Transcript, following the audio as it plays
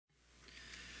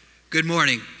Good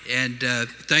morning, and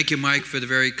thank you, Mike, for the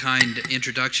very kind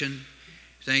introduction.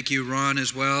 Thank you, Ron,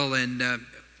 as well, and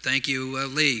thank you,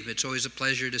 Lee. It's always a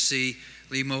pleasure to see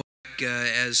Lee Moak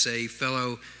as a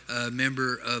fellow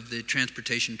member of the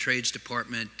Transportation Trades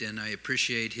Department, and I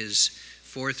appreciate his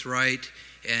forthright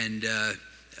and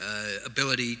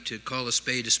ability to call a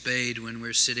spade when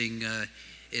we're sitting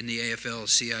in the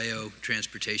AFL-CIO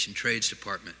Transportation Trades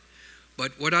Department.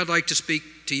 But what I'd like to speak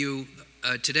to you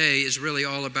today is really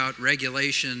all about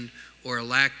regulation or a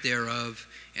lack thereof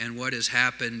and what has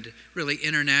happened really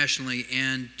internationally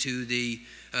and to the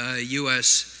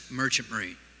U.S. Merchant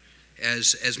Marine.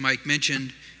 As Mike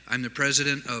mentioned, I'm the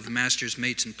president of Masters,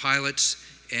 Mates, and Pilots,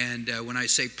 and when I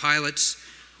say pilots,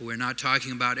 we're not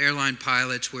talking about airline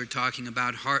pilots, we're talking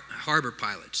about harbor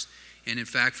pilots. And in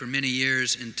fact, for many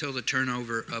years, until the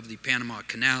turnover of the Panama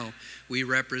Canal, we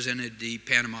represented the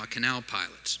Panama Canal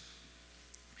pilots.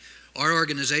 Our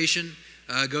organization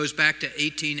goes back to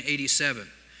 1887,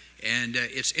 and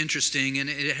it's interesting, and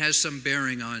it has some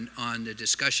bearing on the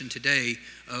discussion today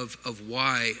of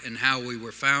why and how we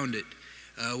were founded.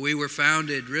 We were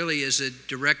founded really as a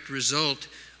direct result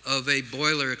of a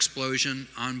boiler explosion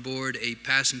on board a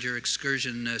passenger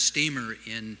excursion steamer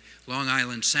in Long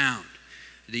Island Sound.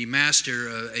 The master,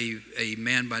 a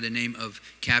man by the name of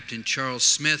Captain Charles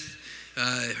Smith,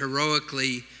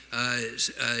 heroically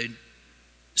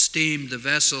steamed the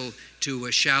vessel to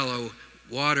shallow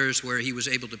waters where he was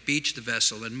able to beach the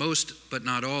vessel, and most but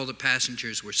not all the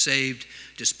passengers were saved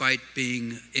despite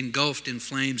being engulfed in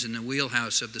flames in the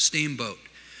wheelhouse of the steamboat.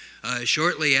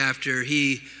 Shortly after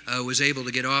he was able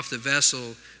to get off the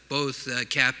vessel, both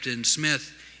Captain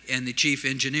Smith and the chief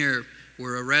engineer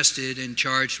were arrested and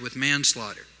charged with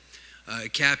manslaughter.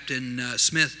 Captain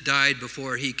Smith died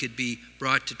before he could be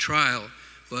brought to trial,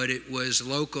 but it was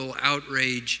local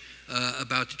outrage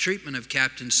about the treatment of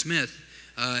Captain Smith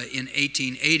in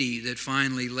 1880 that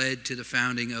finally led to the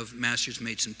founding of Masters,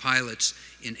 Mates, and Pilots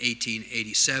in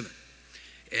 1887.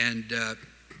 And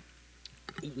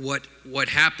what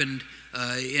happened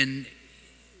in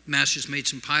Masters,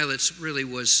 Mates, and Pilots really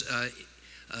was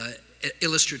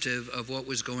illustrative of what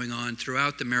was going on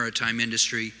throughout the maritime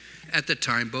industry at the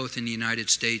time, both in the United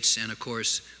States and, of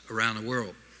course, around the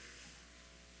world.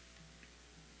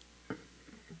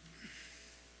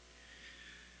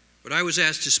 But I was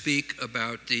asked to speak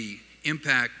about the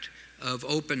impact of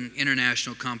open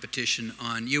international competition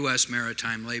on U.S.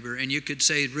 maritime labor, and you could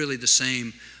say really the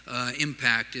same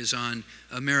impact is on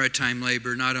maritime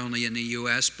labor, not only in the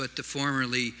U.S., but the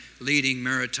formerly leading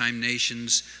maritime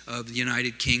nations of the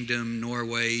United Kingdom,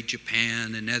 Norway,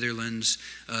 Japan, the Netherlands,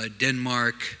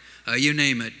 Denmark, you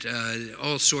name it,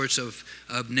 all sorts of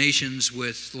nations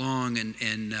with long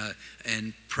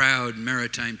and proud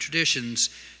maritime traditions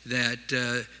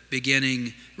that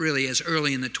beginning really as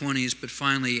early in the 20s, but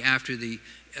finally after the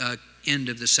end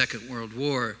of the Second World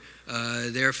War,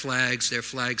 their flag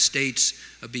states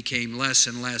became less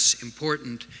and less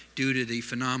important due to the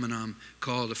phenomenon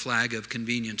called the flag of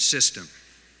convenience system.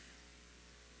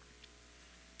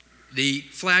 The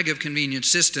flag of convenience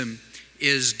system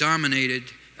is dominated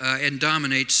and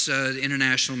dominates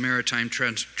international maritime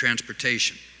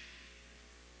transportation.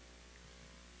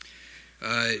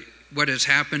 What has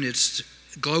happened is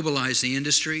globalized the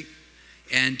industry,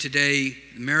 and today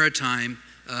maritime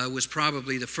was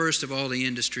probably the first of all the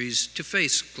industries to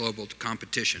face global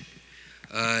competition.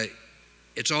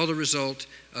 It's all the result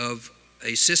of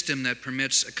a system that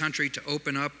permits a country to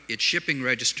open up its shipping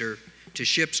register to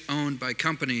ships owned by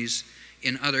companies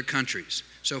in other countries.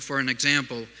 So for an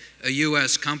example, a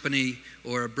US company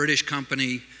or a British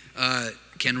company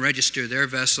can register their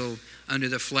vessel under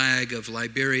the flag of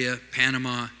Liberia,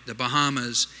 Panama, the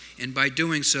Bahamas, and by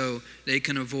doing so, they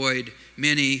can avoid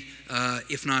many,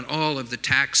 if not all, of the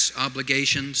tax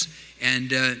obligations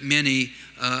and many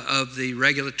of the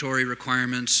regulatory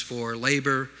requirements for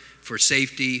labor, for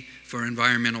safety, for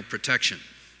environmental protection.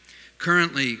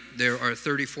 Currently, there are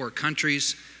 34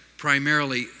 countries,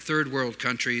 primarily third world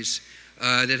countries,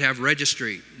 that have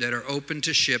registry that are open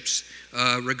to ships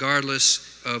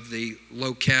regardless of the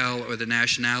locale or the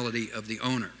nationality of the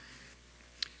owner.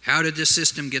 How did this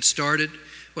system get started?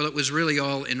 Well, it was really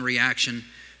all in reaction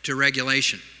to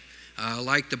regulation.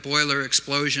 Like the boiler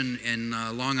explosion in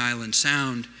Long Island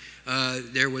Sound,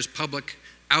 there was public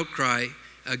outcry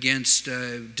against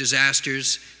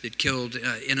disasters that killed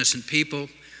innocent people.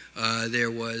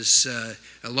 There was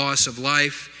a loss of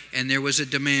life, and there was a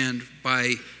demand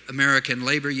by American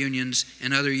labor unions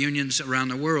and other unions around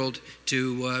the world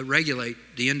to regulate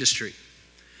the industry.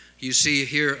 You see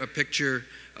here a picture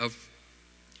of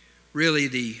really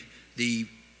the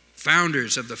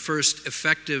founders of the first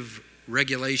effective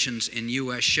regulations in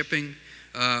U.S. shipping.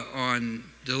 On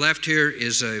the left here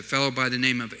is a fellow by the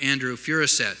name of Andrew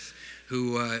Furuseth,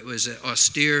 who was an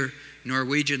austere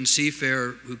Norwegian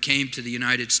seafarer who came to the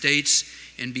United States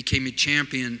and became a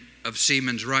champion of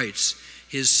seamen's rights.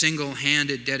 His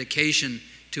single-handed dedication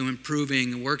to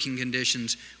improving working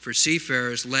conditions for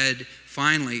seafarers led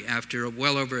finally, after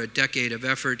well over a decade of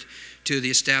effort, to the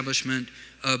establishment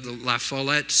of the La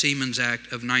Follette Seamen's Act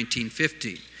of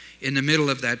 1950. In the middle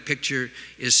of that picture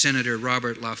is Senator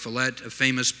Robert La Follette, a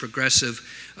famous progressive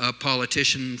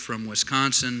politician from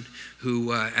Wisconsin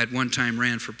who at one time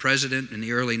ran for president in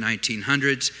the early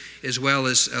 1900s, as well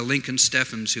as Lincoln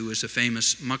Steffens, who was a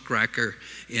famous muckraker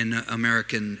in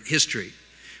American history.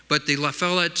 But the La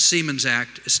Follette Seamen's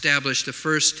Act established the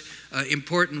first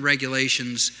important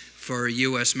regulations for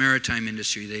U.S. maritime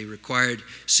industry. They required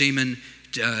seamen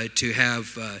to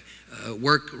have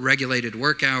regulated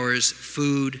work hours,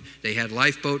 food. They had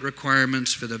lifeboat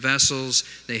requirements for the vessels.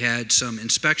 They had some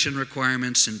inspection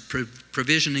requirements and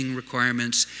provisioning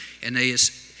requirements, and they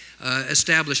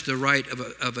established the right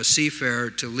of a seafarer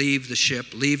to leave the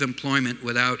ship, leave employment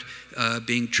without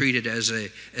being treated as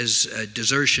a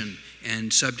desertion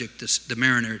and subject the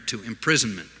mariner to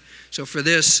imprisonment. So for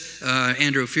this,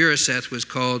 Andrew Furuseth was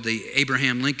called the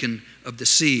Abraham Lincoln of the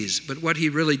seas. But what he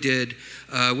really did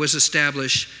was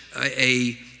establish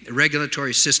a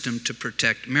regulatory system to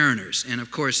protect mariners. And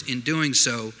of course, in doing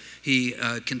so, he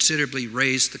considerably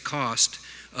raised the cost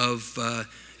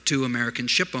to American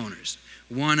ship owners.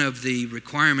 One of the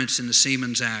requirements in the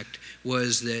Seamen's Act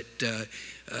was that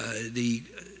the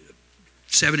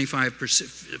 50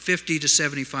 to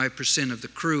 75% of the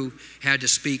crew had to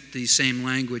speak the same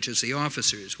language as the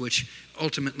officers, which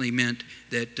ultimately meant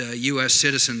that U.S.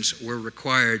 citizens were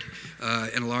required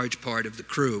in a large part of the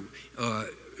crew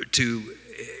to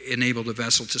enable the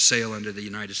vessel to sail under the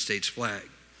United States flag.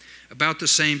 About the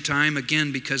same time,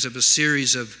 again because of a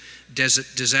series of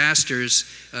disasters,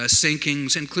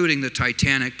 sinkings, including the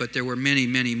Titanic, but there were many,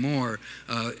 many more,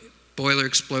 boiler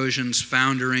explosions,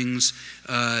 founderings,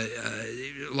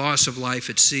 loss of life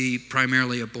at sea,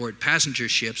 primarily aboard passenger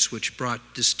ships, which brought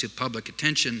this to public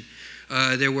attention.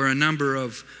 There were a number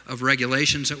of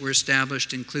regulations that were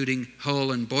established, including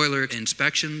hull and boiler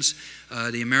inspections.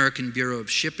 The American Bureau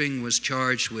of Shipping was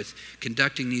charged with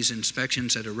conducting these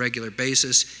inspections at a regular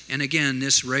basis, and again,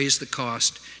 this raised the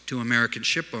cost to American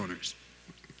ship owners.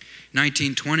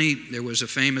 1920, there was a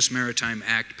famous maritime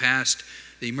act passed,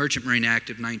 the Merchant Marine Act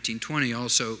of 1920,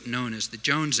 also known as the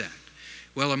Jones Act.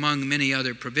 Well, among many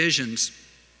other provisions,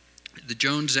 the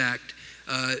Jones Act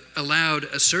allowed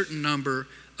a certain number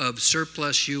of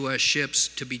surplus U.S. ships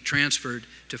to be transferred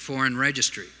to foreign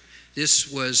registry.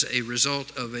 This was a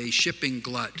result of a shipping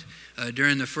glut.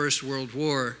 During the First World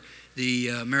War, the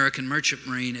American Merchant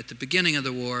Marine at the beginning of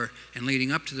the war and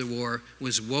leading up to the war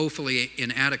was woefully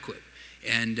inadequate.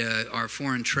 And our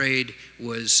foreign trade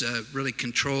was really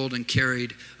controlled and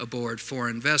carried aboard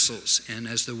foreign vessels. And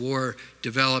as the war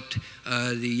developed,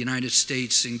 the United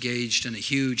States engaged in a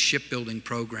huge shipbuilding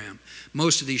program.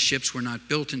 Most of these ships were not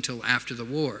built until after the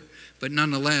war. But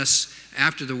nonetheless,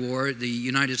 after the war, the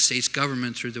United States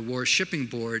government, through the War Shipping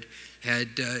Board,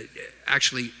 had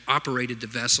actually operated the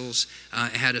vessels,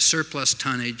 had a surplus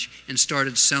tonnage, and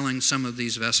started selling some of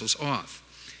these vessels off.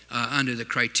 Under the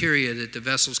criteria that the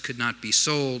vessels could not be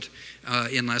sold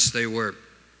unless they were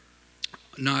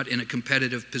not in a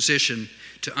competitive position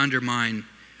to undermine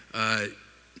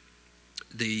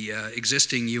the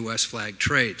existing U.S. flag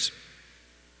trades.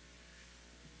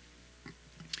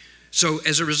 So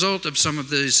as a result of some of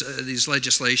these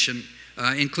legislation,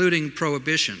 including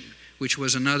prohibition, which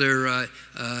was another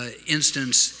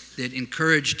instance that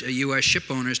encouraged U.S.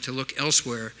 ship owners to look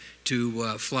elsewhere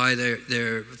to fly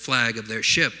their flag of their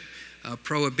ship.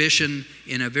 Prohibition,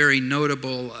 in a very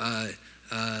notable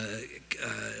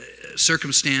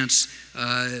circumstance,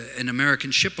 an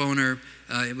American ship owner,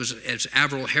 it's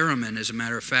Averell Harriman, as a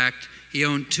matter of fact. He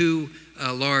owned two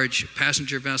large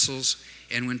passenger vessels,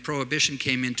 and when Prohibition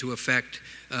came into effect,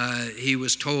 he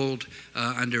was told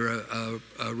under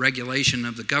a regulation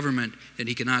of the government that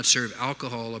he could not serve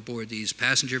alcohol aboard these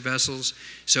passenger vessels,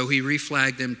 so he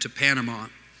reflagged them to Panama.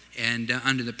 And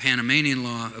under the Panamanian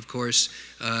law, of course,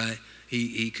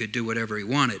 he could do whatever he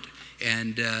wanted.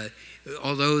 And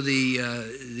Although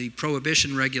the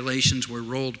prohibition regulations were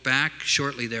rolled back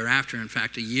shortly thereafter, in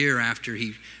fact, a year after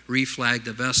he reflagged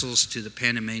the vessels to the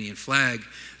Panamanian flag,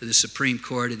 the Supreme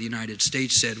Court of the United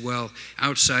States said, well,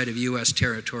 outside of U.S.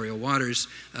 territorial waters,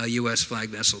 a U.S. flag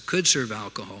vessel could serve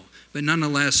alcohol. But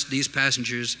nonetheless, these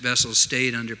passengers' vessels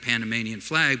stayed under Panamanian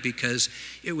flag because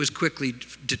it was quickly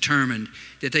determined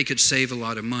that they could save a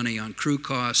lot of money on crew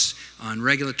costs, on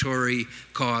regulatory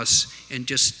costs, and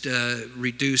just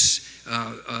reduce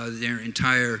their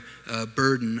entire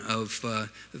burden of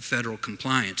federal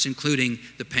compliance, including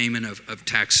the payment of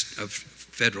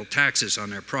federal taxes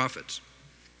on their profits.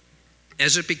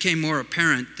 As it became more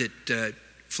apparent that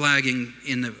flagging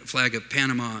in the flag of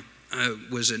Panama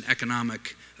was an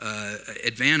economic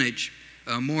advantage,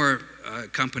 more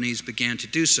companies began to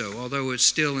do so, although it's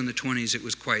still in the 20s it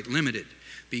was quite limited,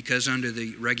 because under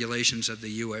the regulations of the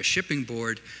U.S. Shipping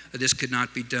Board, this could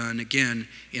not be done again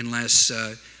unless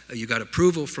you got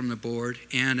approval from the board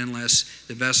and unless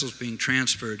the vessels being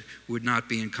transferred would not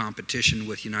be in competition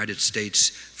with United States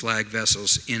flag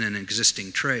vessels in an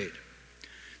existing trade.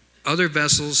 Other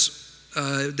vessels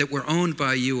that were owned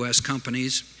by U.S.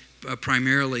 companies,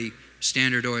 primarily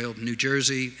Standard Oil, New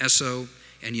Jersey, Esso,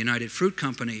 and United Fruit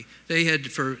Company, they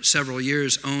had for several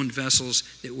years owned vessels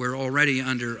that were already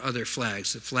under other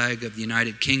flags, the flag of the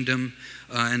United Kingdom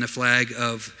and the flag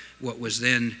of what was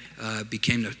then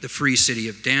became the free city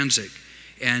of Danzig.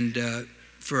 And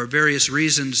for various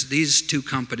reasons, these two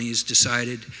companies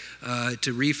decided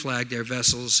to reflag their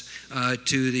vessels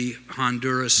to the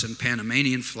Honduras and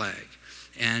Panamanian flag.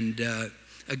 And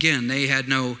again, they had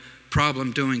no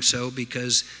problem doing so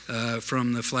because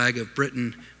from the flag of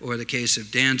Britain or the case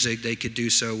of Danzig, they could do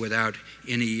so without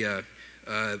any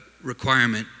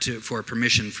requirement for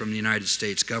permission from the United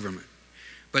States government.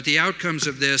 But the outcomes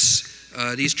of this,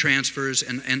 these transfers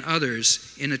and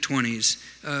others in the 20s,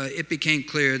 it became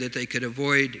clear that they could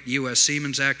avoid U.S.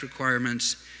 Seamen's Act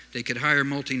requirements, they could hire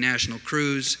multinational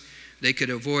crews, they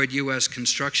could avoid U.S.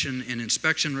 construction and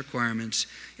inspection requirements,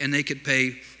 and they could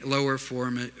pay lower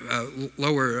foreign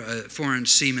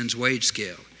seamen's wage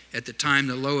scale. At the time,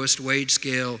 the lowest wage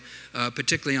scale,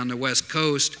 particularly on the West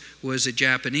Coast, was a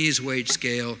Japanese wage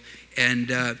scale, and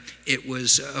it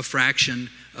was a fraction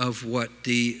of what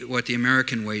the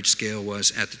American wage scale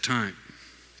was at the time.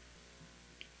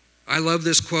 I love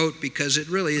this quote because it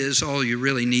really is all you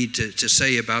really need to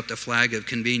say about the flag of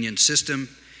convenience system.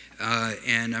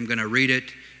 And I'm going to read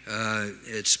it.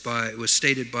 It was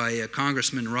stated by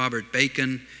Congressman Robert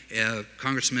Bacon, a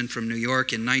congressman from New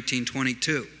York in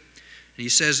 1922. And he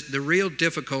says, the real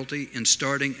difficulty in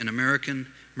starting an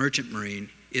American merchant marine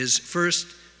is first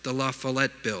the La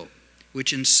Follette Bill,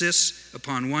 which insists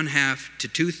upon 1/2 to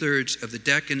 2/3 of the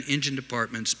deck and engine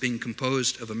departments being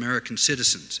composed of American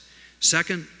citizens.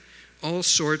 Second, all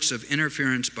sorts of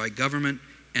interference by government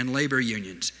and labor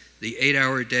unions, the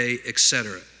 8-hour day,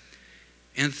 etc.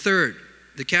 And third,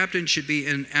 the captain should be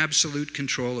in absolute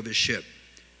control of his ship,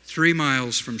 3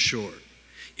 miles from shore.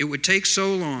 It would take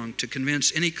so long to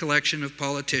convince any collection of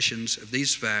politicians of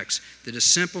these facts that a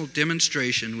simple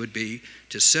demonstration would be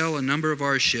to sell a number of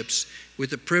our ships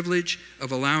with the privilege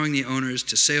of allowing the owners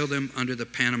to sail them under the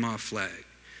Panama flag.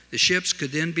 The ships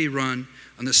could then be run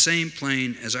on the same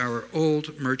plane as our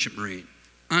old merchant marine,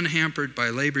 unhampered by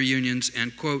labor unions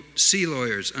and, quote, sea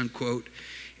lawyers, unquote,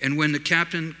 and when the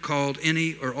captain called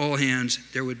any or all hands,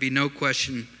 there would be no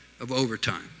question of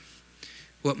overtime.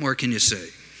 What more can you say?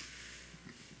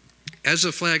 As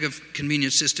the flag of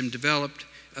convenience system developed,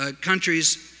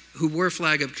 countries who were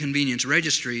flag of convenience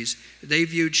registries, they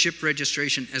viewed ship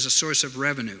registration as a source of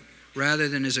revenue rather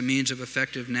than as a means of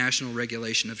effective national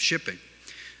regulation of shipping.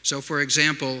 So for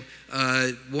example,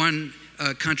 one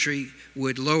country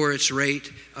would lower its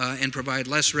rate and provide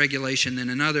less regulation than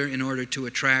another in order to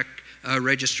attract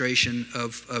registration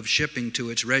of shipping to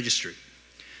its registry.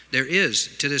 There is,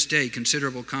 to this day,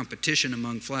 considerable competition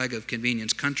among flag of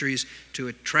convenience countries to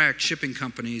attract shipping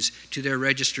companies to their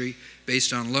registry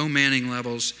based on low manning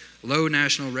levels, low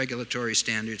national regulatory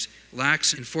standards,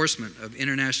 lax enforcement of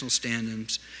international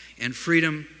standards, and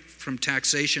freedom from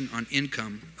taxation on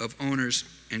income of owners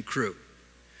and crew.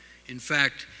 In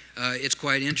fact, it's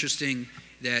quite interesting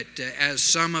that as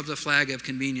some of the flag of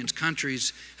convenience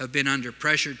countries have been under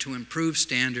pressure to improve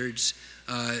standards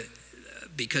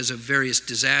because of various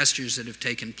disasters that have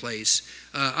taken place,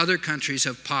 other countries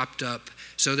have popped up.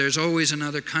 So there's always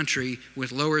another country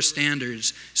with lower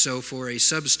standards. So for a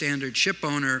substandard ship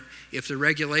owner, if the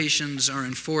regulations are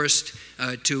enforced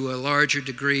to a larger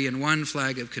degree in one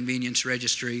flag of convenience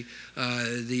registry,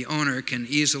 the owner can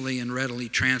easily and readily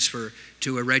transfer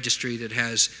to a registry that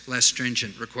has less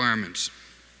stringent requirements.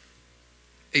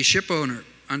 A ship owner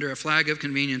under a flag of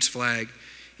convenience flag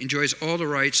enjoys all the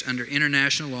rights under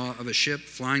international law of a ship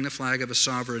flying the flag of a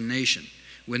sovereign nation,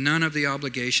 with none of the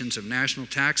obligations of national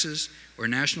taxes or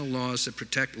national laws that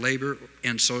protect labor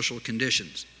and social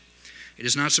conditions. It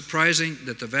is not surprising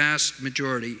that the vast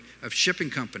majority of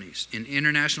shipping companies in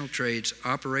international trades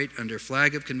operate under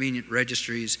flag of convenience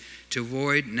registries to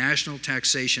avoid national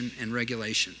taxation and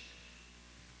regulation.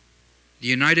 The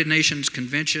United Nations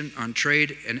Convention on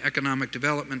Trade and Economic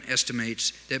Development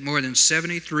estimates that more than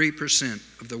 73%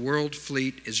 of the world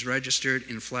fleet is registered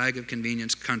in flag of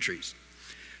convenience countries.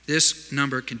 This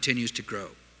number continues to grow.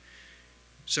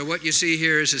 So what you see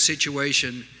here is a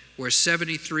situation where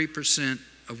 73%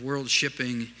 of world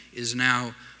shipping is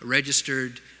now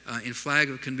registered in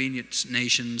flag of convenience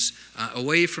nations,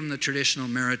 away from the traditional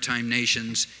maritime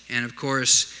nations, and of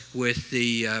course with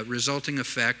the resulting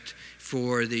effect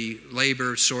for the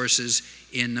labor sources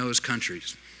in those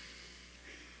countries.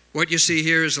 What you see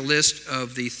here is a list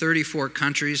of the 34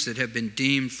 countries that have been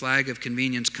deemed flag of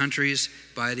convenience countries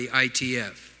by the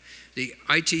ITF. The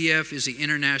ITF is the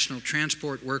International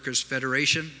Transport Workers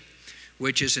Federation,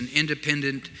 which is an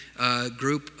independent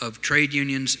group of trade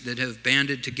unions that have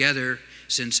banded together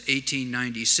since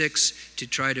 1896 to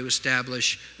try to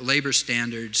establish labor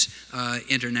standards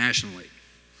internationally.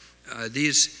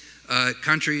 These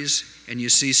countries, and you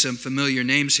see some familiar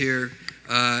names here,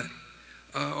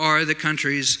 are the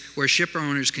countries where ship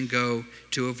owners can go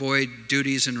to avoid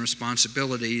duties and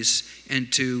responsibilities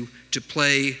and to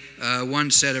play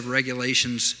one set of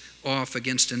regulations off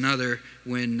against another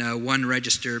when one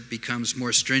register becomes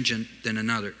more stringent than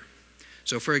another.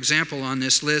 So for example, on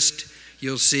this list,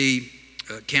 you'll see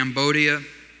Cambodia,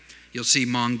 you'll see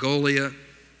Mongolia,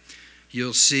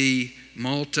 you'll see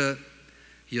Malta,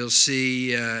 you'll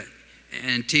see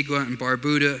Antigua and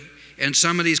Barbuda, and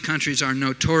some of these countries are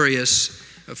notorious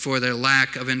for their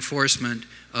lack of enforcement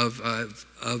of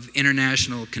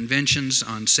international conventions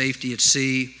on safety at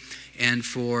sea and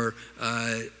for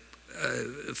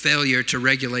failure to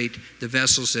regulate the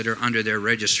vessels that are under their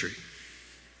registry.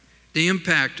 The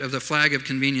impact of the flag of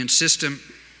convenience system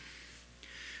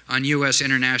on U.S.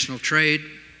 international trade,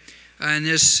 and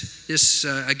this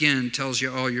again tells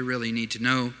you all you really need to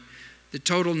know. The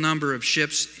total number of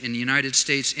ships in the United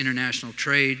States international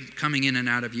trade coming in and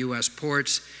out of U.S.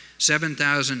 ports,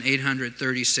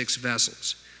 7,836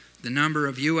 vessels. The number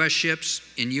of U.S. ships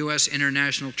in U.S.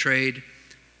 international trade,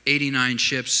 89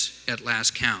 ships at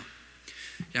last count.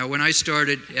 Now, when I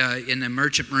started in the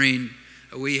merchant marine,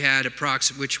 we had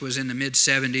which was in the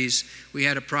mid-70s, we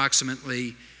had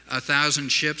approximately 1,000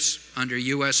 ships under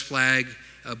U.S. flag,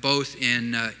 both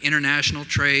in international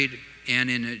trade and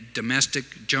in a domestic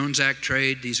Jones Act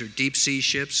trade. These are deep sea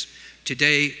ships.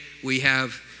 Today, we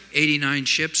have 89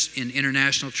 ships in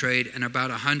international trade and about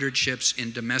 100 ships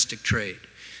in domestic trade.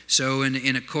 So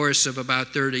in a course of about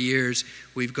 30 years,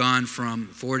 we've gone from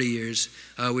 40 years,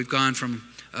 we've gone from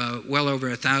well over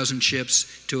 1,000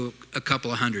 ships to a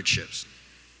couple of hundred ships.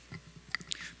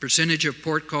 Percentage of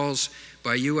port calls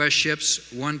by U.S.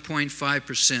 ships,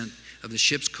 1.5% of the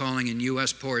ships calling in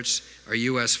U.S. ports are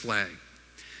U.S. flag.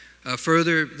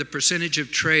 Further, the percentage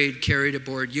of trade carried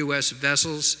aboard U.S.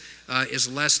 vessels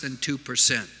is less than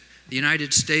 2%. The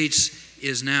United States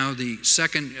is now the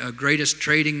second greatest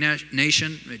trading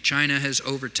nation. China has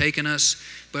overtaken us,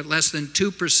 but less than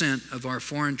 2% of our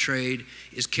foreign trade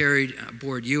is carried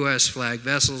aboard U.S. flag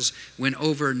vessels, when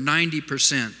over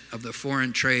 90% of the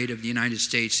foreign trade of the United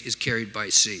States is carried by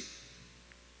sea.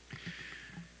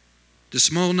 The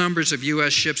small numbers of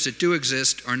U.S. ships that do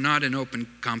exist are not in open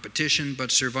competition, but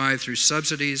survive through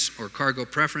subsidies or cargo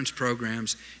preference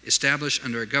programs established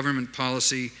under a government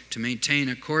policy to maintain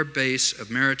a core base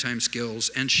of maritime skills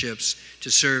and ships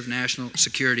to serve national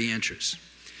security interests.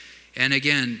 And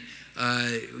again,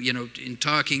 in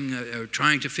talking,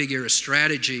 trying to figure a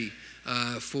strategy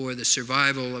for the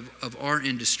survival of our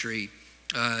industry,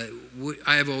 I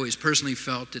have always personally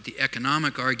felt that the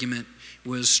economic argument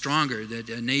was stronger, that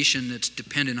a nation that's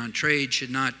dependent on trade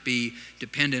should not be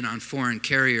dependent on foreign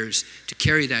carriers to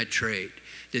carry that trade,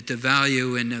 that the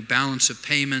value and the balance of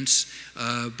payments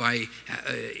by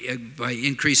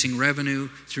increasing revenue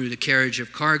through the carriage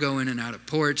of cargo in and out of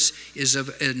ports is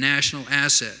a national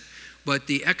asset. But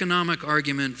the economic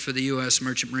argument for the U.S.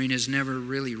 merchant marine has never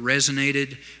really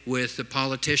resonated with the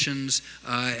politicians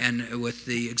and with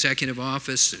the executive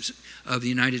office of the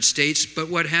United States. But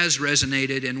what has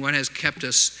resonated and what has kept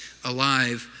us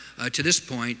alive to this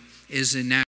point is the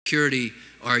national security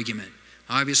argument.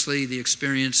 Obviously, the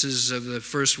experiences of the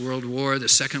First World War, the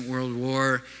Second World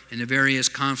War, and the various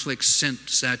conflicts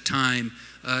since that time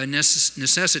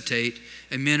necessitate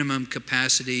a minimum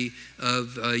capacity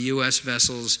of U.S.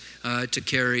 vessels to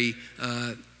carry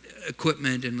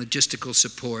equipment and logistical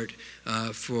support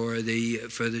for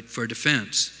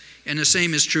defense. And the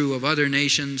same is true of other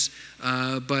nations,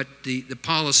 but the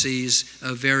policies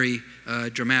vary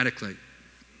dramatically.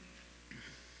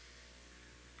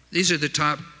 These are the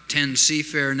top 10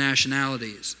 seafarer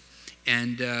nationalities,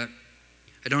 and I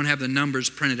don't have the numbers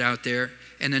printed out there,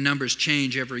 and the numbers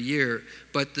change every year,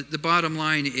 but the bottom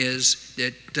line is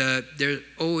that there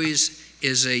always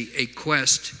is a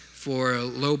quest for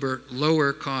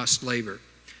lower cost labor.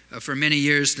 For many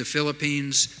years, the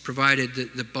Philippines provided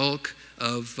the bulk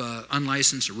of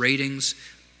unlicensed ratings.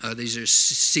 These are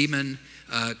seamen,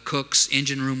 cooks,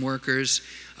 engine room workers.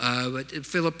 But the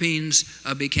Philippines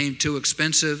became too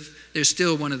expensive. They're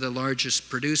still one of the largest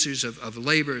producers of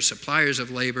labor, suppliers of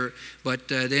labor, but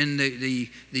then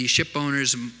the ship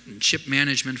owners and ship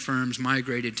management firms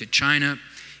migrated to China.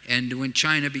 And when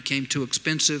China became too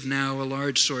expensive, now a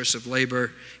large source of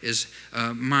labor is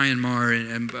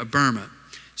Myanmar and Burma.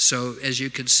 So as you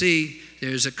can see,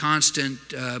 there's a constant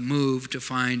move to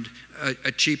find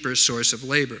a cheaper source of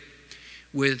labor.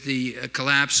 With the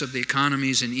collapse of the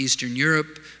economies in Eastern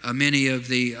Europe, many of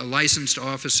the licensed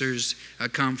officers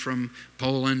come from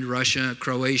Poland, Russia,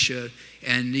 Croatia,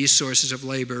 and these sources of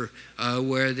labor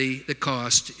where the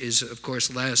cost is, of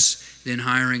course, less than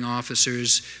hiring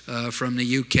officers from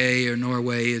the UK or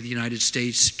Norway or the United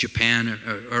States, Japan,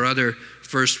 or other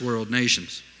first world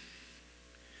nations.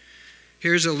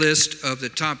 Here's a list of the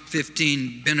top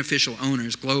 15 beneficial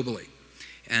owners globally.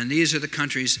 And these are the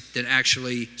countries that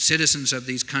actually, citizens of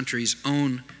these countries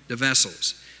own the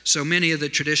vessels. So many of the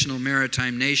traditional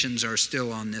maritime nations are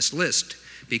still on this list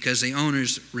because the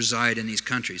owners reside in these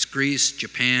countries. Greece,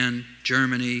 Japan,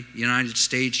 Germany, United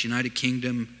States, United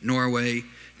Kingdom, Norway,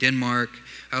 Denmark.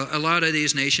 A lot of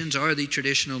these nations are the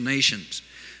traditional nations.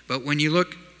 But when you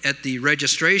look at the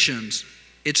registrations,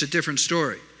 it's a different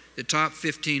story. The top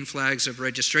 15 flags of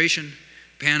registration,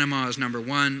 Panama is number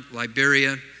 1,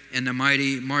 Liberia, and the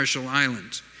mighty Marshall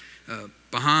Islands,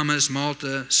 Bahamas,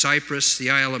 Malta, Cyprus, the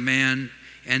Isle of Man,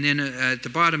 and then at the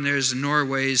bottom there's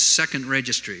Norway's second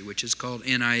registry, which is called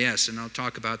NIS, and I'll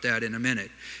talk about that in a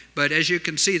minute. But as you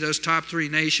can see, those top 3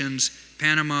 nations,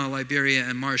 Panama, Liberia,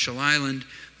 and Marshall Island,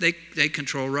 they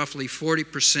control roughly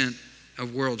 40%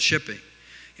 of world shipping.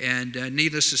 And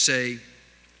needless to say,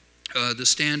 the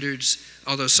standards,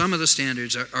 although some of the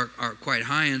standards are quite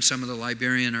high in some of the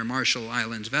Liberian or Marshall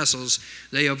Islands vessels,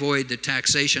 they avoid the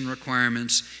taxation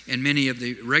requirements and many of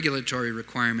the regulatory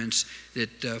requirements that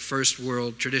first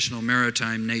world traditional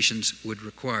maritime nations would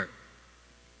require.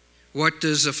 What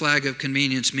does the flag of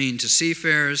convenience mean to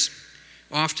seafarers?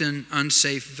 Often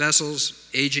unsafe vessels,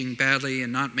 aging badly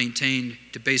and not maintained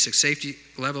to basic safety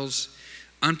levels,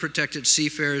 unprotected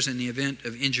seafarers in the event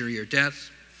of injury or death.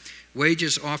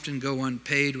 Wages often go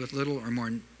unpaid with little or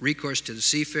more recourse to the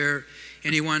seafarer.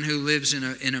 Anyone who lives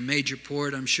in a major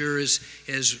port, I'm sure,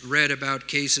 has read about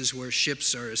cases where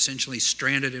ships are essentially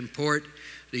stranded in port.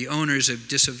 The owners have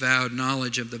disavowed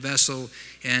knowledge of the vessel,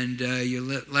 and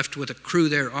you're left with a crew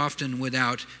there often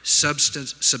without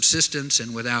subsistence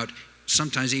and without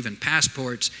sometimes even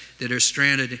passports that are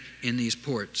stranded in these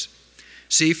ports.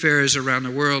 Seafarers around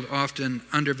the world often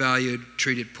undervalued,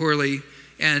 treated poorly,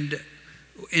 and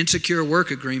insecure work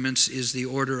agreements is the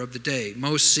order of the day.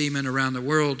 Most seamen around the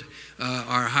world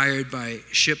are hired by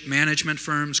ship management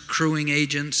firms, crewing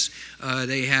agents.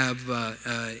 They have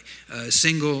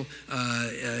single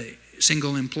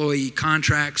employee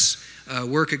contracts,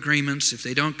 work agreements. If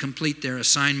they don't complete their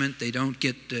assignment, they don't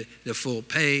get the full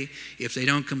pay. If they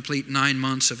don't complete 9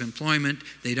 months of employment,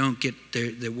 they don't get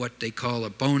what they call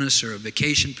a bonus or a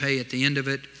vacation pay at the end of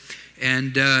it.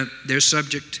 And they're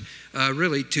subject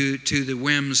really to the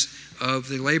whims of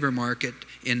the labor market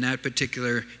in that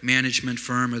particular management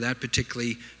firm or that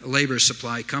particular labor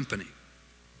supply company.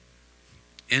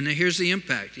 And here's the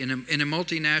impact. In a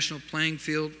multinational playing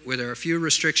field where there are few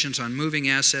restrictions on moving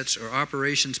assets or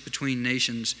operations between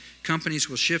nations, companies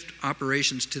will shift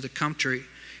operations to the country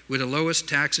with the lowest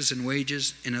taxes and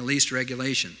wages and the least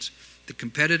regulations. The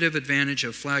competitive advantage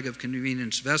of flag of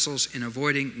convenience vessels in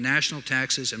avoiding national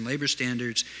taxes and labor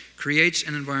standards creates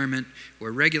an environment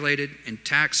where regulated and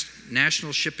taxed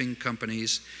national shipping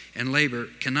companies and labor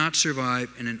cannot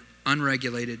survive in an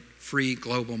unregulated, free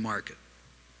global market.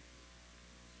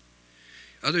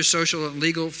 Other social and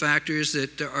legal factors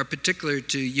that are particular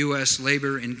to U.S.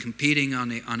 labor in competing on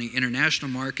the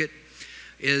international market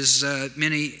is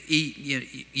many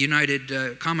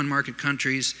United Common Market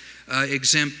countries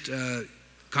exempt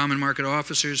common market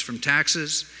officers from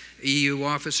taxes. EU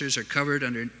officers are covered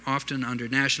often under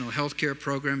national health care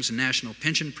programs and national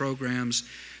pension programs.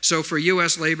 So for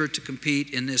U.S. labor to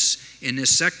compete in this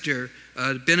sector,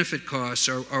 benefit costs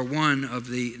are one of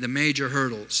the major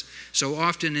hurdles. So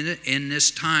often in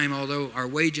this time, although our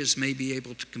wages may be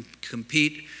able to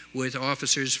compete with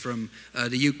officers from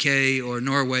the UK or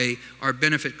Norway, our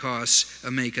benefit costs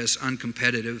make us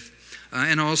uncompetitive.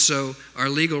 And also our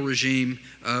legal regime,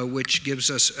 which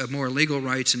gives us more legal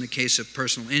rights in the case of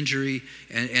personal injury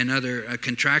and other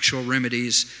contractual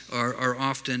remedies, are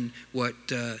often what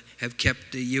have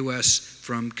kept the U.S.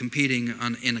 from competing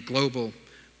in a global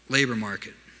labor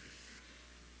market.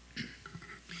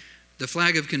 The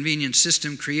flag of convenience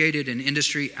system created an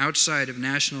industry outside of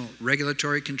national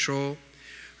regulatory control,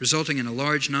 resulting in a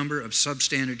large number of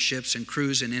substandard ships and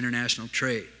crews in international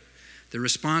trade. The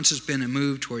response has been a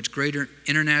move towards greater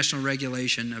international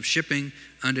regulation of shipping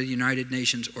under the United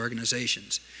Nations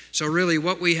organizations. So really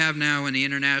what we have now in the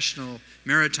international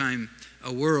maritime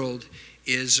world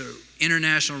is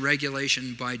international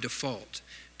regulation by default,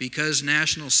 because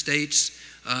national states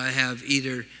have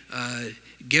either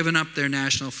given up their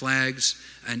national flags,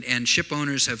 and ship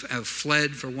owners have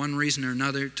fled for one reason or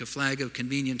another to flag of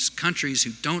convenience countries who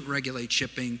don't regulate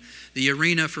shipping. The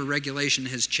arena for regulation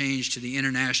has changed to the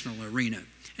international arena,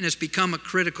 and it's become a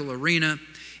critical arena,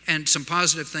 and some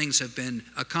positive things have been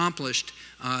accomplished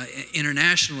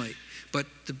internationally. But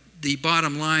the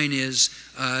bottom line is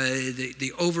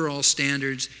the overall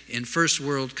standards in first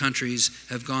world countries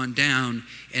have gone down,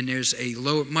 and there's a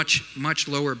much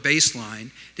lower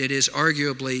baseline that is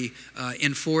arguably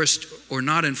enforced or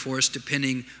not enforced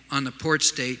depending on the port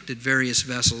state that various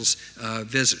vessels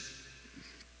visit.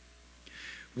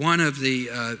 One of the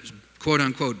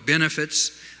quote-unquote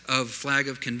benefits of flag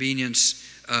of convenience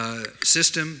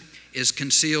system is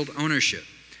concealed ownership.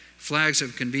 Flags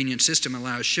of convenience system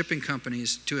allows shipping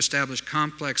companies to establish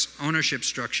complex ownership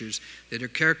structures that are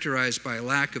characterized by a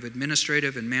lack of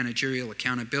administrative and managerial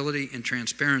accountability and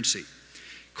transparency.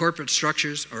 Corporate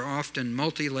structures are often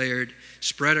multi-layered,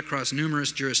 spread across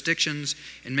numerous jurisdictions,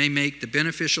 and may make the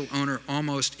beneficial owner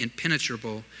almost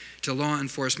impenetrable to law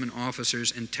enforcement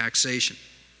officers and taxation.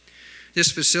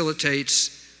 This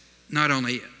facilitates not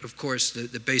only, of course,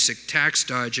 the basic tax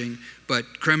dodging, but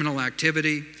criminal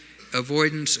activity,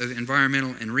 avoidance of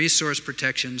environmental and resource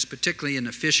protections, particularly in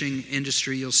the fishing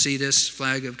industry. You'll see this,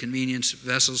 flag of convenience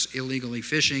vessels illegally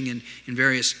fishing in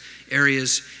various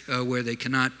areas where they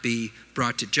cannot be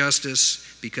brought to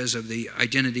justice because of the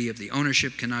identity of the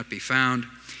ownership cannot be found.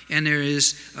 And there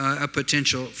is a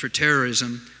potential for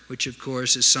terrorism, which of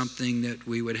course is something that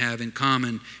we would have in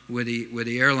common with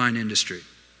the airline industry.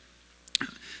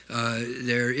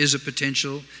 There is a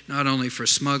potential not only for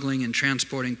smuggling and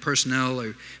transporting personnel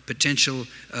or potential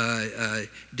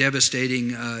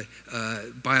devastating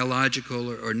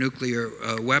biological or nuclear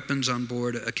weapons on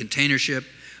board a container ship,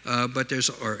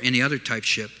 or any other type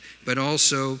ship, but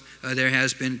also there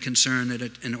has been concern that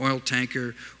an oil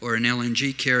tanker or an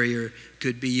LNG carrier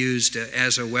could be used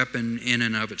as a weapon in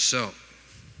and of itself.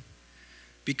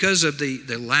 Because of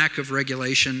the lack of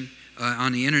regulation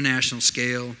on the international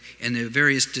scale and the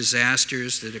various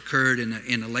disasters that occurred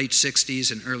in the late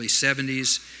 60s and early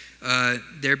 70s,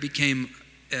 there became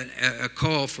a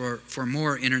call for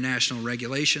more international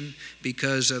regulation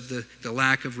because of the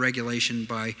lack of regulation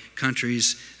by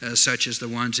countries such as the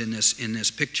ones in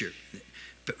this picture.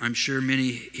 I'm sure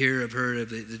many here have heard of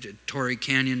the Torrey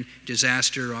Canyon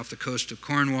disaster off the coast of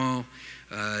Cornwall,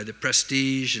 the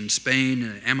Prestige in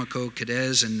Spain, Amico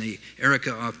Cadiz, and the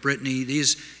Erika off Brittany.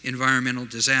 These environmental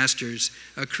disasters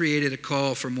created a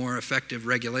call for more effective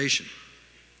regulation.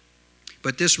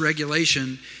 But this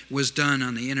regulation was done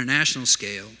on the international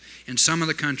scale, and some of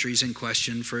the countries in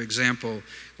question, for example,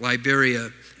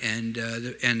 Liberia and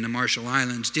the Marshall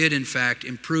Islands, did in fact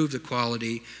improve the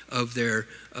quality of their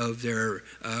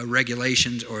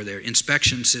regulations or their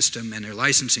inspection system and their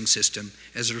licensing system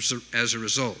as a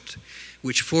result,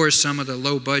 which forced some of the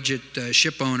low-budget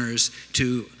ship owners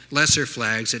to lesser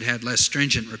flags that had less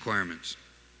stringent requirements.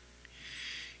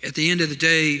 At the end of the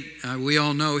day, we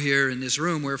all know here in this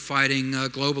room we're fighting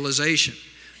globalization.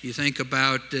 You think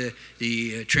about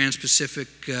the Trans-Pacific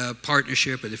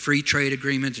Partnership or the Free Trade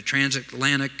Agreement, the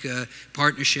Transatlantic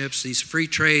Partnerships, these free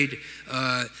trade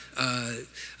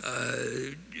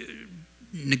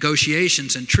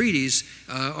negotiations and treaties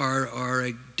are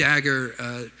a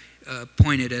dagger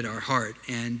pointed at our heart,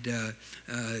 and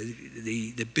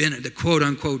the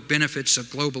quote-unquote benefits of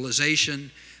globalization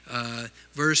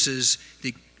versus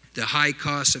the the high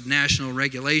costs of national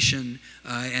regulation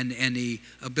and the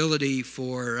ability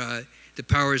for the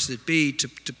powers that be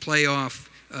to play off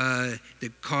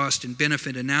the cost and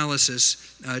benefit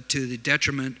analysis to the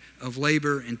detriment of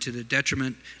labor and to the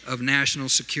detriment of national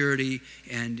security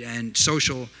and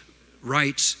social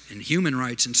rights and human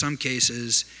rights in some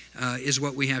cases is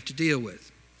what we have to deal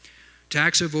with.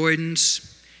 Tax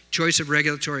avoidance, choice of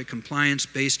regulatory compliance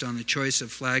based on the choice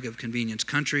of flag of convenience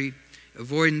country,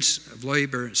 avoidance of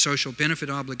labor and social benefit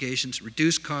obligations,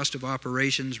 reduced cost of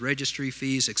operations, registry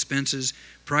fees, expenses,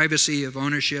 privacy of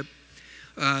ownership.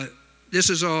 This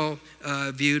is all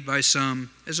viewed by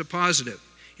some as a positive.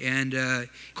 And of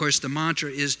course, the mantra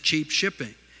is cheap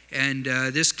shipping. And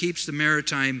this keeps the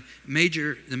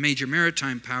major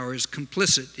maritime powers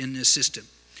complicit in this system.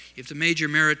 If the major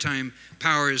maritime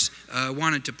powers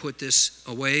wanted to put this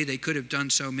away, they could have done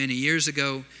so many years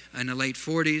ago. In the late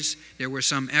 40s, there were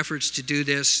some efforts to do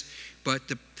this, but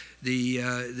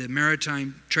the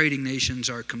maritime trading nations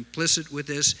are complicit with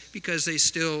this because they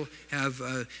still have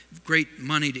great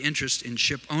moneyed interest in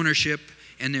ship ownership,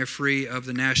 and they're free of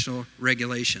the national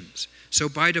regulations. So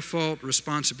by default,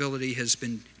 responsibility has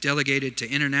been delegated to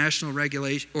international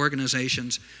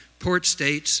organizations, port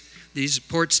states. These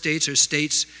port states are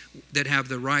states that have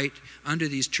the right under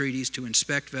these treaties to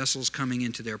inspect vessels coming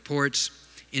into their ports.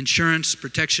 Insurance,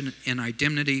 protection, and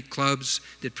indemnity clubs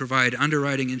that provide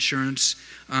underwriting insurance,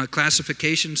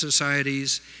 classification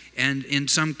societies, and in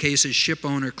some cases ship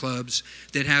owner clubs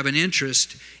that have an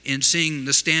interest in seeing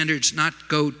the standards not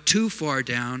go too far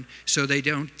down so they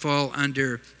don't fall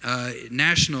under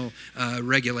national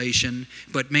regulation,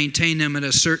 but maintain them at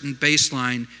a certain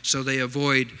baseline so they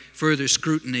avoid further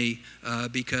scrutiny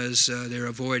because they're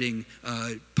avoiding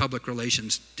public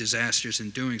relations disasters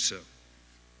in doing so.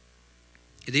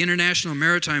 The International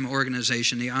Maritime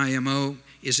Organization, the IMO,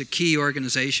 is a key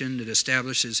organization that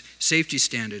establishes safety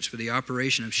standards for the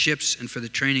operation of ships and for the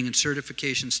training and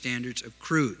certification standards of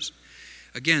crews.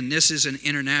 Again, this is an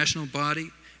international body.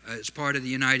 It's part of the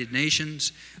United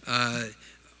Nations.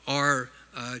 Our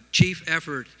chief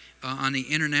effort on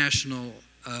the international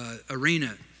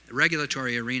arena, the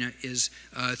regulatory arena, is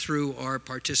through our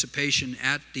participation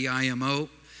at the IMO.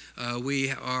 We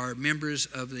are members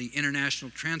of the International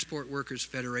Transport Workers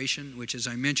Federation, which, as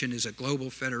I mentioned, is a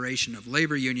global federation of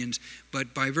labor unions.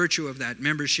 But by virtue of that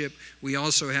membership, we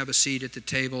also have a seat at the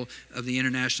table of the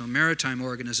International Maritime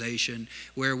Organization,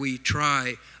 where we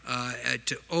try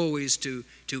to always to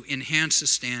enhance the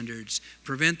standards,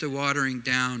 prevent the watering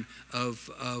down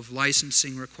of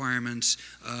licensing requirements,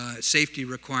 safety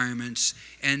requirements.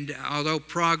 And although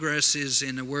progress is,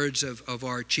 in the words of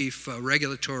our chief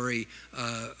regulatory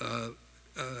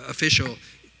official,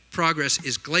 progress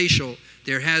is glacial,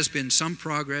 there has been some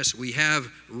progress. We have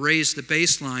raised the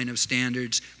baseline of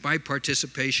standards by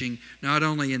participation not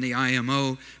only in the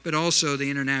IMO, but also the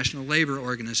International Labor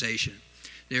Organization.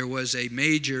 There was a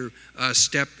major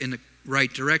step in the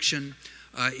right direction.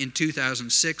 In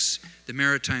 2006, the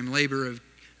Maritime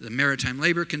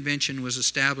Labor Convention was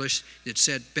established that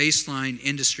set baseline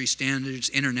industry standards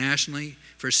internationally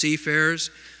for seafarers.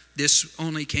 This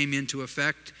only came into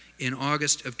effect in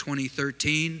August of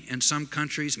 2013, and some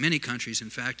countries, many countries in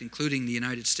fact, including the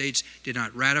United States, did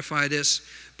not ratify this,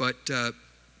 but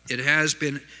it has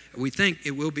been, we think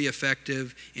it will be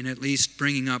effective in at least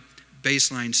bringing up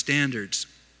baseline standards.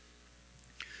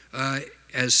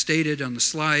 As stated on the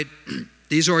slide,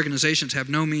 these organizations have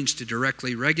no means to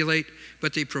directly regulate,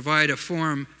 but they provide a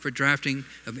forum for drafting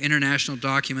of international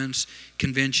documents,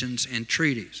 conventions, and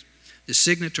treaties. The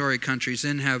signatory countries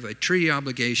then have a treaty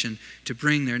obligation to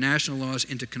bring their national laws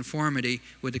into conformity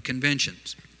with the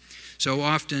conventions. So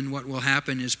often what will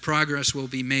happen is progress will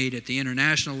be made at the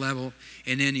international level,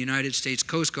 and then the United States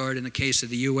Coast Guard, in the case of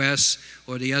the U.S.,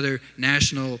 or the other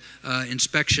national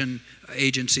inspection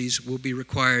agencies, will be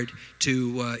required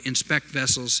to inspect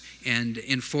vessels and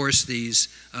enforce these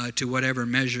to whatever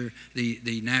measure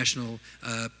the National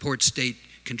Port State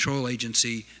Control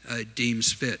Agency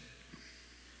deems fit.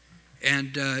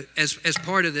 And as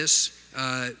part of this,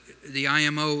 the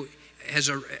IMO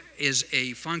is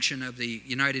a function of the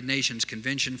United Nations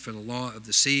Convention for the Law of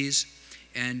the Seas,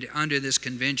 and under this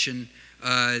convention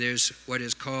there's what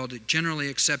is called Generally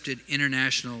Accepted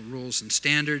International Rules and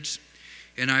Standards.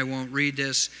 And I won't read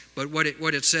this, but what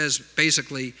it says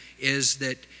basically is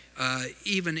that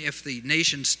even if the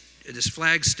nation's, this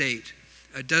flag state,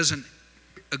 doesn't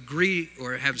agree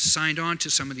or have signed on to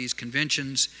some of these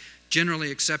conventions,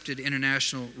 generally accepted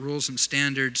international rules and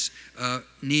standards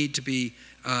need to be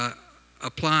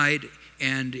applied,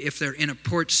 and if they're in a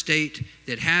port state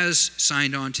that has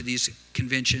signed on to these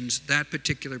conventions, that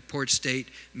particular port state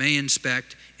may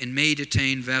inspect and may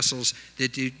detain vessels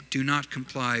that do not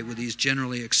comply with these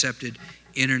generally accepted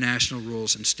international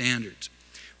rules and standards.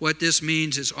 What this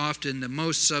means is often the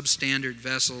most substandard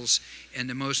vessels and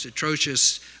the most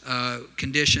atrocious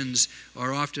conditions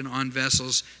are often on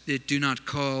vessels that do not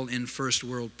call in first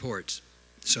world ports.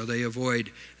 So they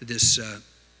avoid this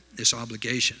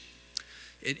obligation.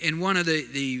 In one of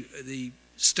the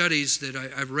studies that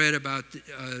I've read about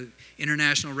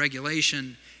international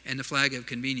regulation and the flag of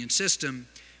convenience system,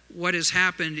 what has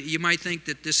happened, you might think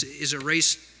that this is a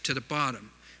race to the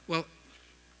bottom. Well,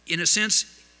 in a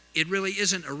sense, it really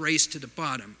isn't a race to the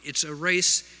bottom. It's a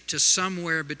race to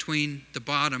somewhere between the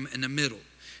bottom and the middle.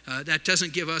 That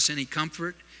doesn't give us any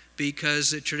comfort, because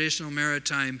the traditional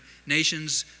maritime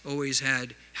nations always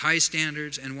had high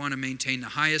standards and want to maintain the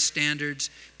highest standards.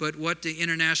 But what the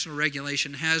international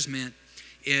regulation has meant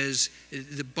is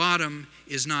the bottom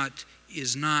is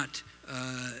not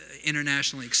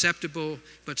internationally acceptable,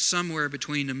 but somewhere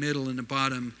between the middle and the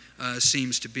bottom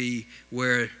seems to be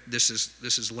where this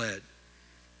is led.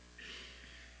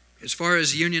 As far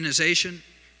as unionization,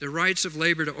 the rights of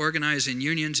labor to organize in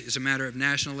unions is a matter of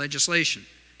national legislation.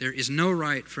 There is no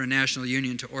right for a national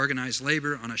union to organize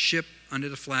labor on a ship under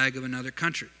the flag of another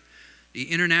country.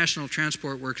 The International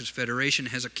Transport Workers Federation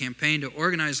has a campaign to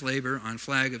organize labor on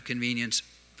flag of convenience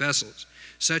vessels.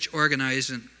 Such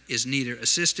organizing is neither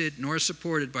assisted nor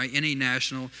supported by any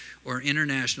national or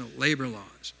international labor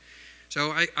laws.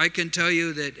 So I can tell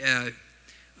you that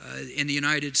in the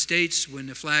United States, when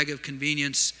the flag of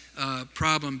convenience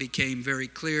problem became very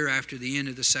clear after the end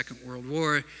of the Second World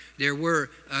War, there were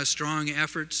strong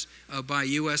efforts by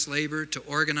U.S. labor to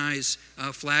organize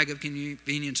flag of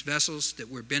convenience vessels that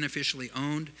were beneficially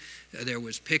owned. There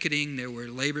was picketing, there were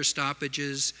labor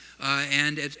stoppages,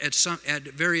 and at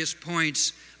various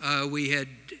points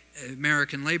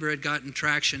American labor had gotten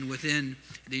traction within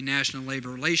the National Labor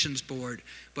Relations Board,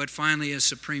 but finally a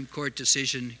Supreme Court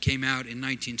decision came out in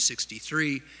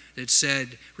 1963 that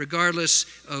said, regardless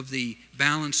of the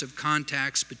balance of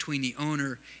contacts between the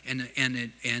owner and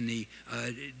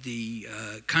the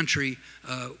country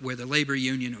where the labor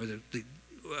union or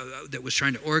that was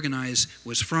trying to organize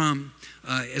was from,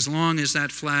 as long as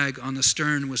that flag on the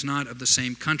stern was not of the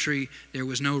same country, there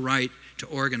was no right to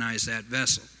organize that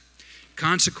vessel.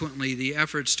 Consequently, the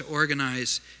efforts to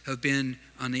organize have been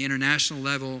on the international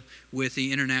level with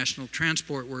the International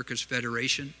Transport Workers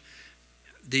Federation.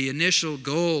 The initial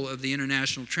goal of the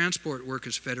International Transport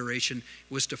Workers Federation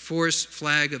was to force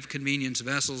flag of convenience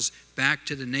vessels back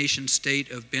to the nation state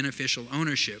of beneficial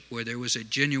ownership, where there was a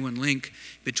genuine link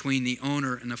between the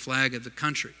owner and the flag of the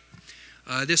country.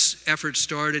 This effort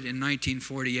started in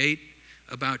 1948.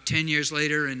 About 10 years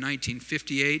later, in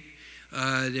 1958,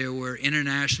 there were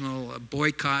international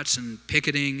boycotts and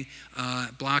picketing,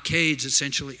 blockades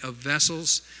essentially of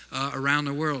vessels around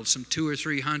the world. Some 200 or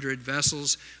 300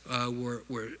 vessels were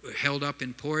held up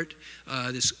in port.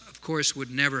 This, of course,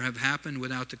 would never have happened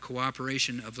without the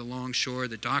cooperation of the longshore,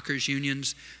 the dockers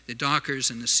unions, the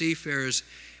dockers and the seafarers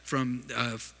from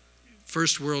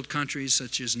first world countries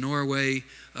such as Norway.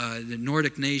 The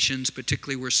Nordic nations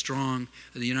particularly were strong,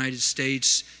 the United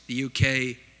States, the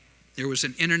UK. There was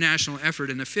an international effort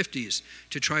in the 50s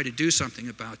to try to do something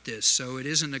about this. So it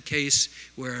isn't a case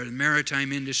where the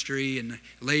maritime industry and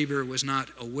labor was not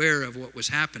aware of what was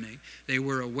happening. They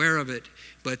were aware of it,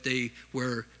 but they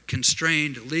were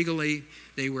constrained legally.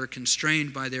 They were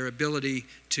constrained by their ability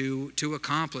to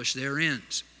accomplish their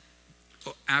ends.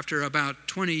 After about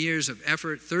 20 years of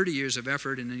effort, 30 years of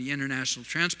effort in the International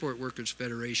Transport Workers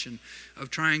Federation of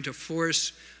trying to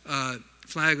force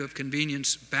flag of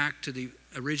convenience back to the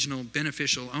original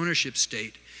beneficial ownership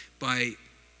state by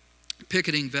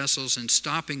picketing vessels and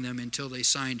stopping them until they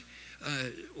signed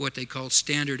what they called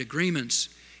standard agreements,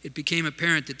 it became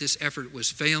apparent that this effort was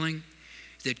failing,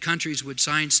 that countries would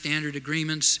sign standard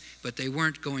agreements, but they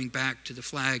weren't going back to the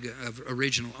flag of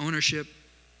original ownership.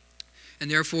 And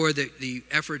therefore, the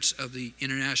efforts of the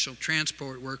international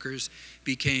transport workers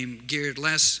became geared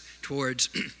less towards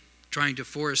trying to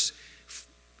force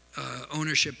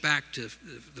ownership back to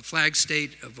the flag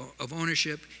state of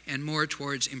ownership and more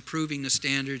towards improving the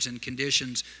standards and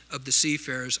conditions of the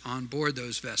seafarers on board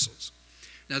those vessels.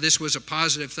 Now, this was a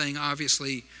positive thing,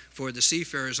 obviously, for the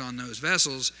seafarers on those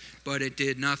vessels, but it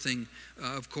did nothing,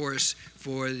 of course,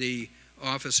 for the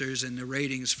officers and the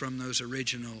ratings from those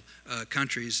original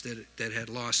countries that had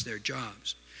lost their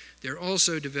jobs. There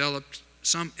also developed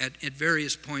at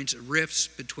various points rifts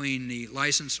between the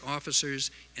licensed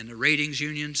officers and the ratings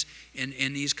unions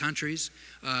in these countries,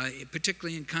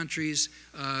 particularly in countries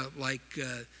like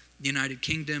the United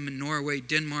Kingdom and Norway,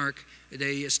 Denmark.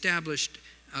 They established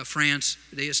France,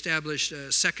 they established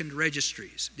second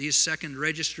registries. These second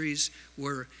registries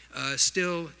were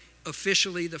still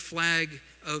officially the flag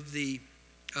of the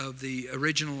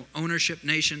original ownership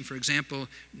nation, for example,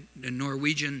 the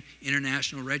Norwegian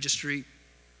International Registry,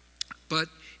 but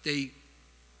they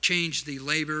changed the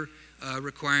labor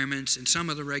requirements and some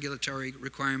of the regulatory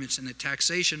requirements and the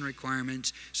taxation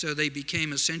requirements, so they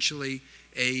became essentially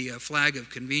a flag of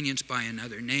convenience by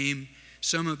another name.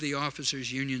 Some of the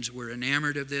officers' unions were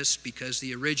enamored of this because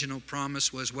the original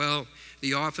promise was, well,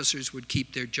 the officers would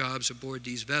keep their jobs aboard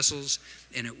these vessels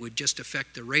and it would just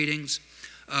affect the ratings.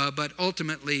 But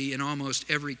ultimately, in almost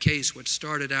every case, what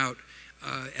started out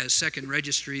as second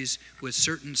registries with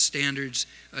certain standards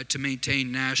to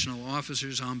maintain national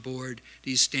officers on board,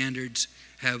 these standards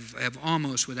have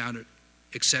almost without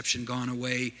exception gone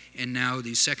away, and now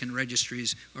these second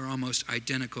registries are almost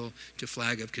identical to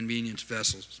flag of convenience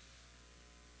vessels.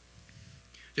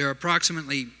 There are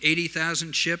approximately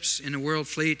 80,000 ships in the world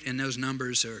fleet, and those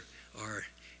numbers are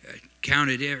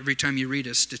counted. Every time you read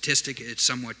a statistic, it's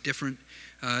somewhat different.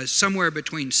 Somewhere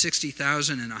between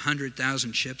 60,000 and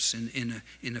 100,000 ships in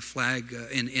a flag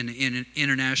in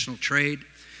international trade.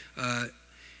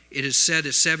 It is said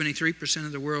that 73%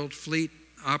 of the world fleet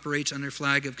operates under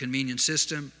flag of convenience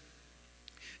system.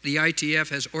 The ITF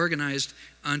has organized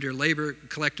under labor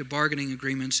collective bargaining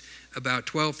agreements about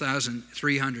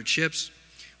 12,300 ships,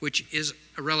 which is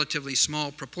a relatively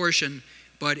small proportion,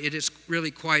 but it is really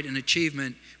quite an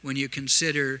achievement when you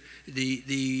consider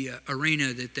the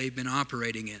arena that they've been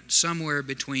operating in. Somewhere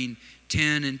between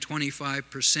 10 and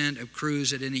 25% of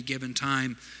crews at any given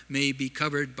time may be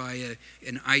covered by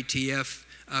an ITF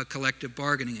collective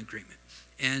bargaining agreement.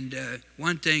 And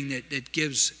one thing that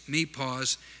gives me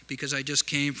pause, because I just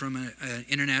came from an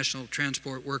International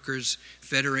Transport Workers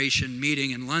Federation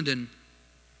meeting in London,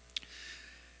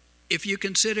 if you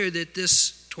consider that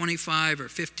this 25 or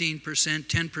 15%,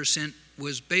 10%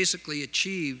 was basically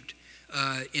achieved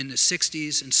in the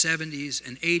 60s and 70s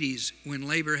and 80s when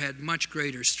labor had much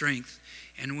greater strength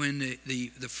and when the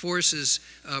forces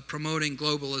promoting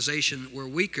globalization were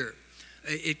weaker,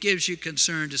 it gives you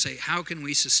concern to say, how can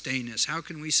we sustain this? How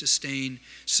can we sustain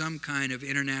some kind of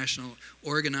international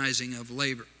organizing of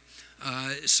labor?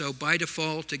 So by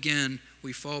default, again,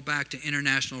 we fall back to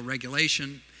international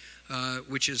regulation,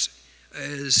 which is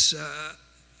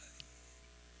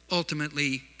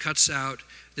ultimately cuts out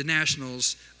the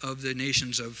nationals of the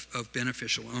nations of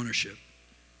beneficial ownership.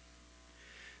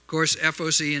 Of course,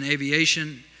 FOC and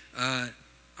aviation,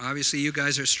 obviously you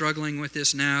guys are struggling with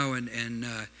this now, and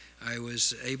I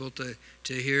was able to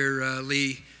hear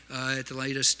Lee at the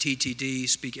latest TTD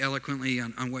speak eloquently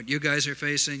on what you guys are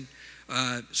facing.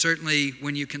 Certainly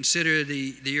when you consider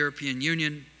the European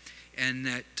Union and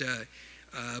that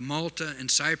Malta and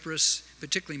Cyprus,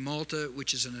 particularly Malta,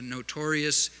 which is a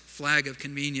notorious flag of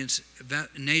convenience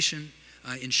nation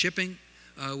in shipping,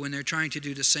 when they're trying to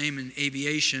do the same in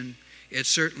aviation, it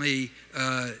certainly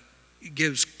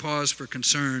gives pause for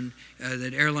concern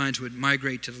that airlines would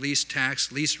migrate to the least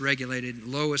taxed, least regulated,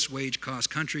 lowest wage cost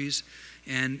countries.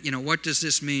 And what does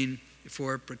this mean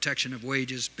for protection of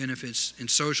wages, benefits, and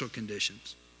social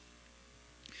conditions?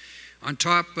 On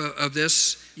top of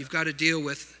this, you've got to deal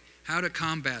with how to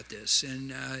combat this.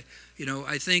 And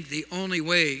I think the only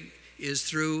way is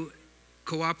through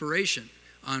cooperation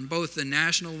on both the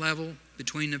national level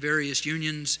between the various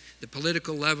unions, the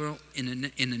political level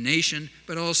in the nation,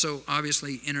 but also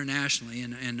obviously internationally.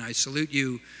 And I salute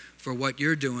you for what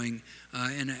you're doing.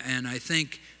 And I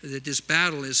think that this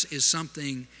battle is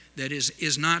something that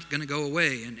is not going to go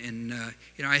away. And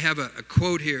I have a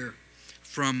quote here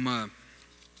from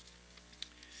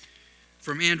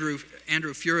Andrew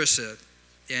Furuseth,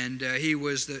 and he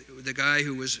was the guy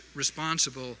who was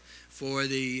responsible for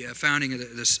the founding of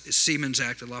the Seamen's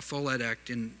Act, the La Follette Act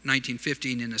in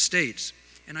 1915 in the States.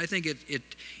 And I think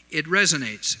it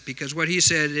resonates, because what he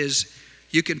said is,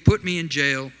 you can put me in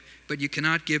jail, but you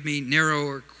cannot give me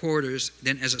narrower quarters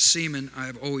than as a seaman I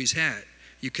have always had.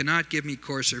 You cannot give me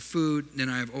coarser food than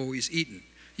I have always eaten.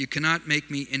 You cannot make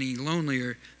me any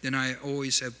lonelier than I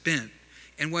always have been.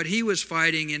 And what he was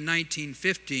fighting in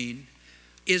 1915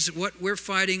 is what we're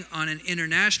fighting on an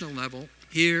international level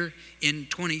here in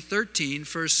 2013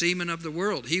 for seamen of the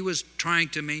world. He was trying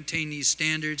to maintain these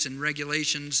standards and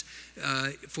regulations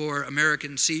for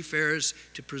American seafarers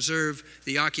to preserve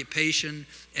the occupation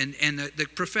and the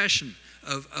profession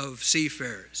of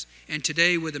seafarers. And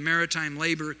today, with the Maritime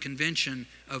Labor Convention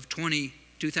of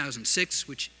 2006,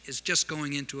 which is just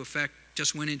went into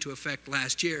effect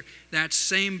last year, that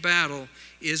same battle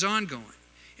is ongoing.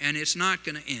 And it's not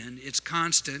going to end. It's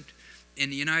constant. In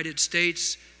the United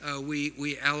States,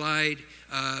 we allied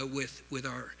with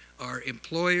our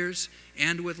employers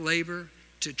and with labor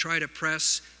to try to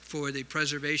press for the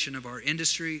preservation of our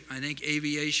industry. I think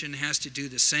aviation has to do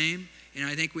the same, and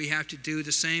I think we have to do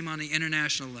the same on the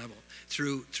international level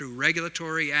through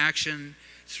regulatory action,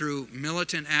 through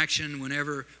militant action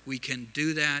whenever we can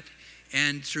do that,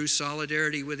 and through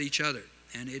solidarity with each other.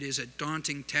 And it is a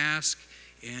daunting task,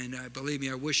 and believe me,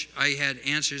 I wish I had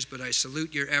answers, but I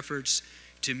salute your efforts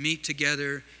to meet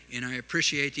together, and I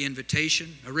appreciate the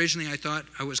invitation. Originally, I thought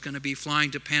I was going to be flying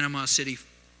to Panama City,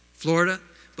 Florida,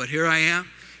 but here I am.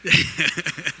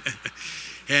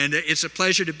 And it's a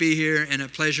pleasure to be here and a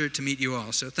pleasure to meet you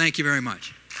all. So thank you very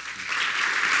much.